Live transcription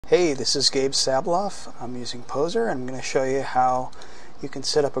Hey, this is Gabe Sabloff. I'm using POSER and I'm going to show you how you can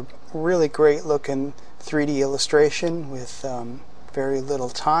set up a really great looking 3D illustration with very little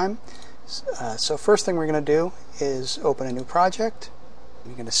time. So first thing we're going to do is open a new project.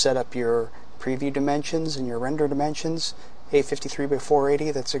 You're going to set up your preview dimensions and your render dimensions. 853 by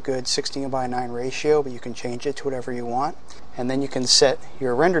 480, that's a good 16:9 ratio, but you can change it to whatever you want. And then you can set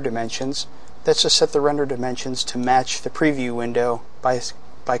your render dimensions. Let's just set the render dimensions to match the preview window by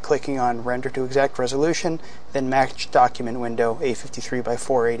clicking on Render to Exact Resolution, then Match Document Window 853 by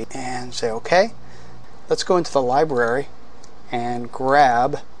 480, and say OK. Let's go into the library and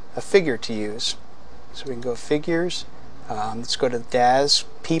grab a figure to use. So we can go Figures. Let's go to DAZ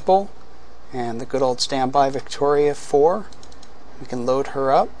People and the good old standby Victoria 4. We can load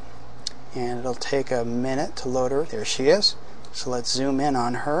her up, and it'll take a minute to load her. There she is. So let's zoom in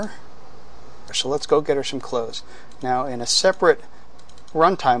on her. So let's go get her some clothes. Now, in a separate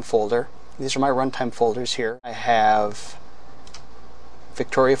runtime folder, these are my runtime folders here. I have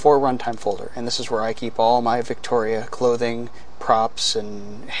Victoria 4 runtime folder, and this is where I keep all my Victoria clothing, props,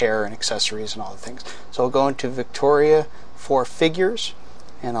 and hair and accessories and all the things. So I'll go into Victoria 4 figures,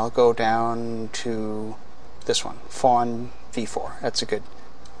 and I'll go down to this one, Fawn V4.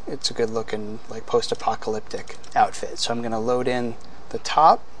 It's a good looking, like, post-apocalyptic outfit. So I'm going to load in the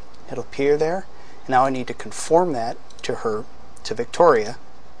top. It'll appear there. And now I need to conform that to Victoria.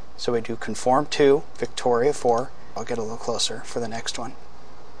 So we do conform to Victoria 4. I'll get a little closer for the next one.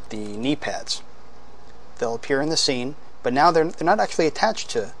 The knee pads. They'll appear in the scene, but now they're not actually attached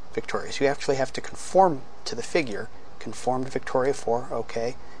to Victoria. So you actually have to conform to the figure. Conform to Victoria 4,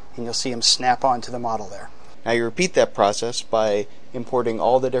 OK, and you'll see them snap onto the model there. Now you repeat that process by importing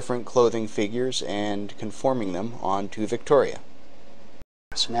all the different clothing figures and conforming them onto Victoria.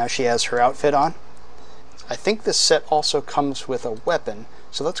 So now she has her outfit on. I think this set also comes with a weapon,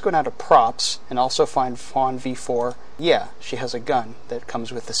 so let's go down to props and also find Fawn V4. Yeah, she has a gun that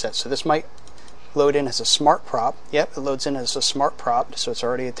comes with the set, so this might load in as a smart prop. Yep, it loads in as a smart prop, so it's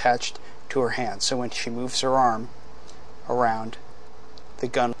already attached to her hand. So when she moves her arm around, the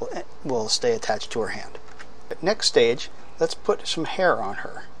gun will stay attached to her hand. Next stage, let's put some hair on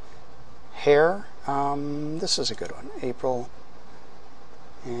her. Hair, this is a good one. April,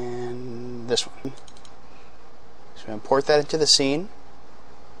 and this one. So import that into the scene.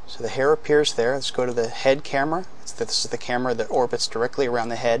 So the hair appears there. Let's go to the head camera. This is the camera that orbits directly around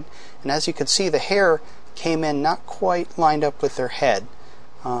the head. And as you can see, the hair came in not quite lined up with their head.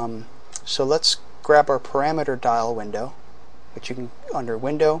 So let's grab our parameter dial window, which you can under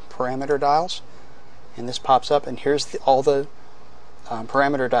Window, Parameter Dials. And this pops up, and here's all the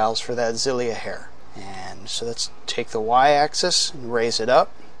parameter dials for that Zilia hair. And so let's take the y-axis and raise it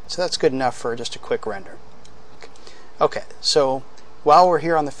up. So that's good enough for just a quick render. Okay, so while we're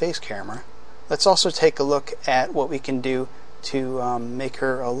here on the face camera, let's also take a look at what we can do to make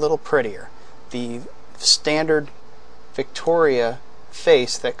her a little prettier. The standard Victoria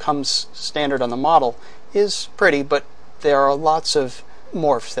face that comes standard on the model is pretty, but there are lots of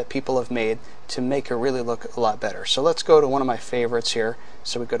morphs that people have made to make her really look a lot better. So let's go to one of my favorites here.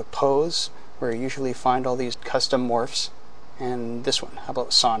 So we go to Pose, where you usually find all these custom morphs, and this one. How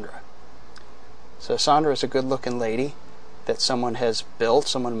about Sondra? So Sondra is a good looking lady that someone has built,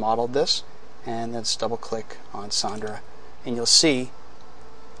 someone modeled this, and let's double click on Sondra, and you'll see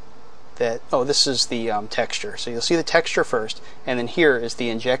that, oh, this is the texture. So you'll see the texture first, and then here is the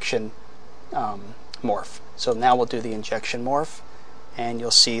injection morph. So now we'll do the injection morph, and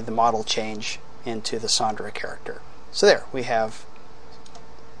you'll see the model change into the Sondra character. So there, we have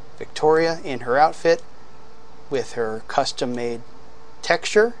Victoria in her outfit with her custom made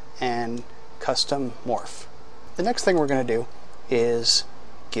texture and custom morph. The next thing we're going to do is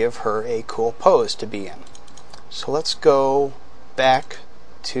give her a cool pose to be in. So let's go back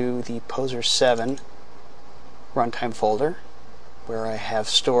to the POSER 7 runtime folder, where I have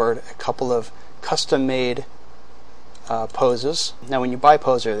stored a couple of custom made poses. Now when you buy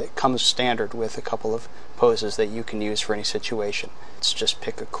POSER, it comes standard with a couple of poses that you can use for any situation. Let's just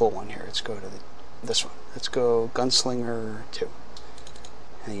pick a cool one here. Let's go to this one. Let's go Gunslinger 2.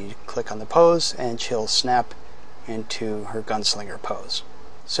 And you click on the pose, and she'll snap into her gunslinger pose.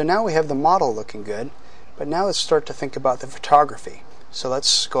 So now we have the model looking good, but now let's start to think about the photography. So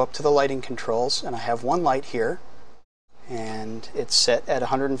let's go up to the lighting controls, and I have one light here, and it's set at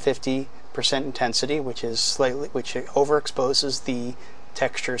 150% intensity, which overexposes the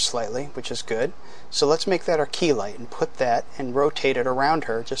texture slightly, which is good. So let's make that our key light and put that and rotate it around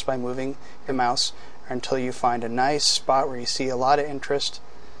her just by moving your mouse until you find a nice spot where you see a lot of interest,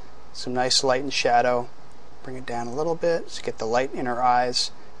 some nice light and shadow. Bring it down a little bit to get the light in her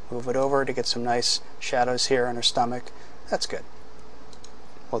eyes Move it over to get some nice shadows here on her stomach. That's good.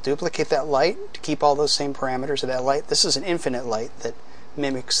 We'll duplicate that light to keep all those same parameters of that light. This is an infinite light that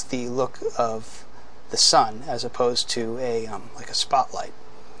mimics the look of the sun as opposed to a like a spotlight.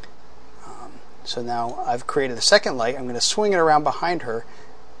 So now I've created a second light. I'm going to swing it around behind her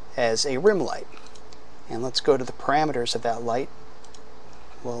as a rim light. And let's go to the parameters of that light.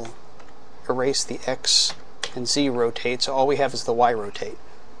 We'll erase the X and Z rotate, so all we have is the Y rotate.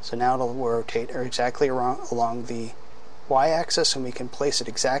 So now it'll rotate exactly along the Y-axis, and we can place it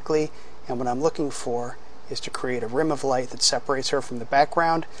exactly. And what I'm looking for is to create a rim of light that separates her from the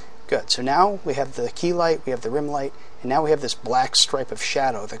background. Good. So now we have the key light, we have the rim light, and now we have this black stripe of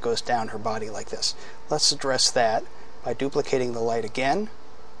shadow that goes down her body like this. Let's address that by duplicating the light again.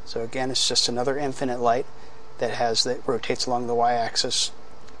 So again, it's just another infinite light that rotates along the Y-axis,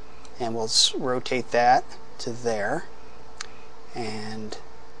 and we'll rotate that to there. And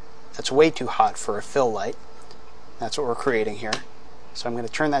that's way too hot for a fill light. That's what we're creating here. So I'm going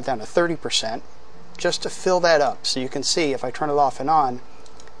to turn that down to 30% just to fill that up. So you can see if I turn it off and on,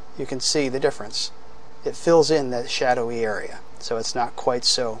 you can see the difference. It fills in that shadowy area, so it's not quite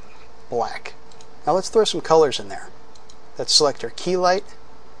so black. Now let's throw some colors in there. Let's select our key light,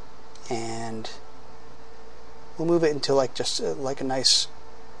 and we'll move it into like a nice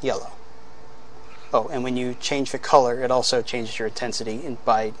yellow. Oh, and when you change the color, it also changes your intensity and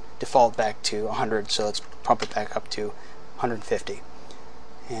by default back to 100, so let's pump it back up to 150.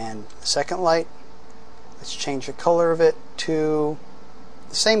 And the second light, let's change the color of it to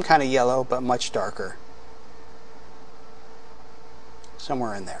the same kind of yellow but much darker.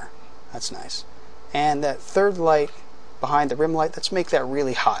 Somewhere in there. That's nice. And that third light behind the rim light, let's make that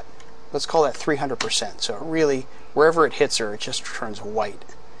really hot. Let's call that 300%. So it really, wherever it hits her, it just turns white.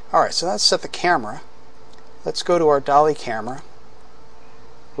 Alright, so let's set the camera. Let's go to our Dolly Camera,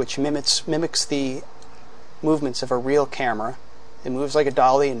 which mimics the movements of a real camera. It moves like a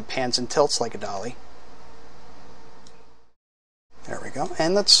dolly and pans and tilts like a dolly. There we go.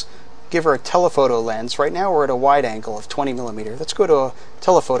 And let's give her a telephoto lens. Right now we're at a wide angle of 20 millimeters. Let's go to a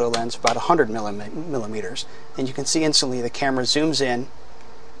telephoto lens about 100 millimeters. And you can see instantly the camera zooms in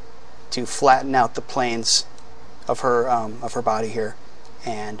to flatten out the planes of her body here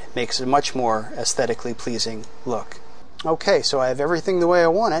and makes a much more aesthetically pleasing look. Okay, so I have everything the way I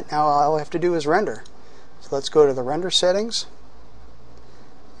want it. Now all I have to do is render. So let's go to the render settings.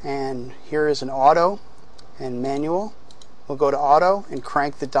 And here is an auto and manual. We'll go to auto and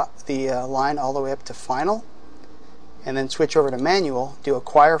crank the line all the way up to final, and then switch over to manual, do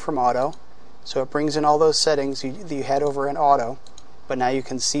acquire from auto, so it brings in all those settings that you had over in auto, but now you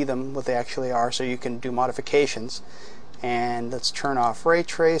can see them what they actually are, so you can do modifications. And let's turn off ray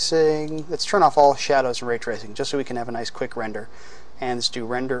tracing. Let's turn off all shadows and ray tracing just so we can have a nice quick render. And let's do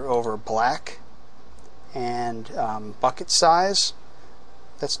render over black, and bucket size,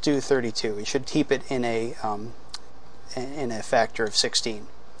 let's do 32. We should keep it in a factor of 16.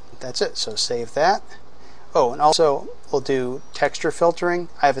 That's it, so save that. Oh, and also we'll do texture filtering.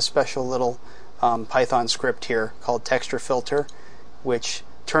 I have a special little Python script here called texture filter, which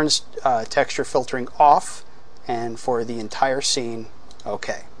turns texture filtering off, and for the entire scene,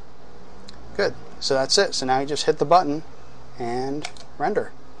 okay. Good, so that's it. So now you just hit the button and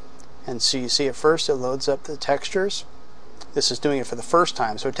render. And so you see at first it loads up the textures. This is doing it for the first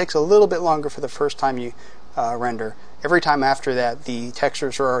time, so it takes a little bit longer for the first time you render. Every time after that, the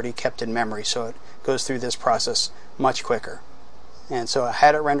textures are already kept in memory, so it goes through this process much quicker. And so I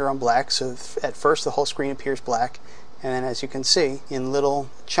had it render on black, so at first the whole screen appears black, and then as you can see, in little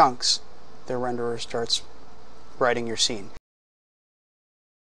chunks, the renderer starts writing your scene.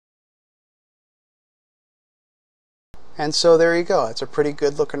 And so there you go. It's a pretty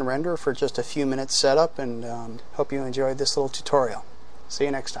good looking render for just a few minutes setup, and hope you enjoyed this little tutorial. See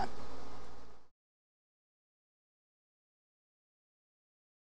you next time.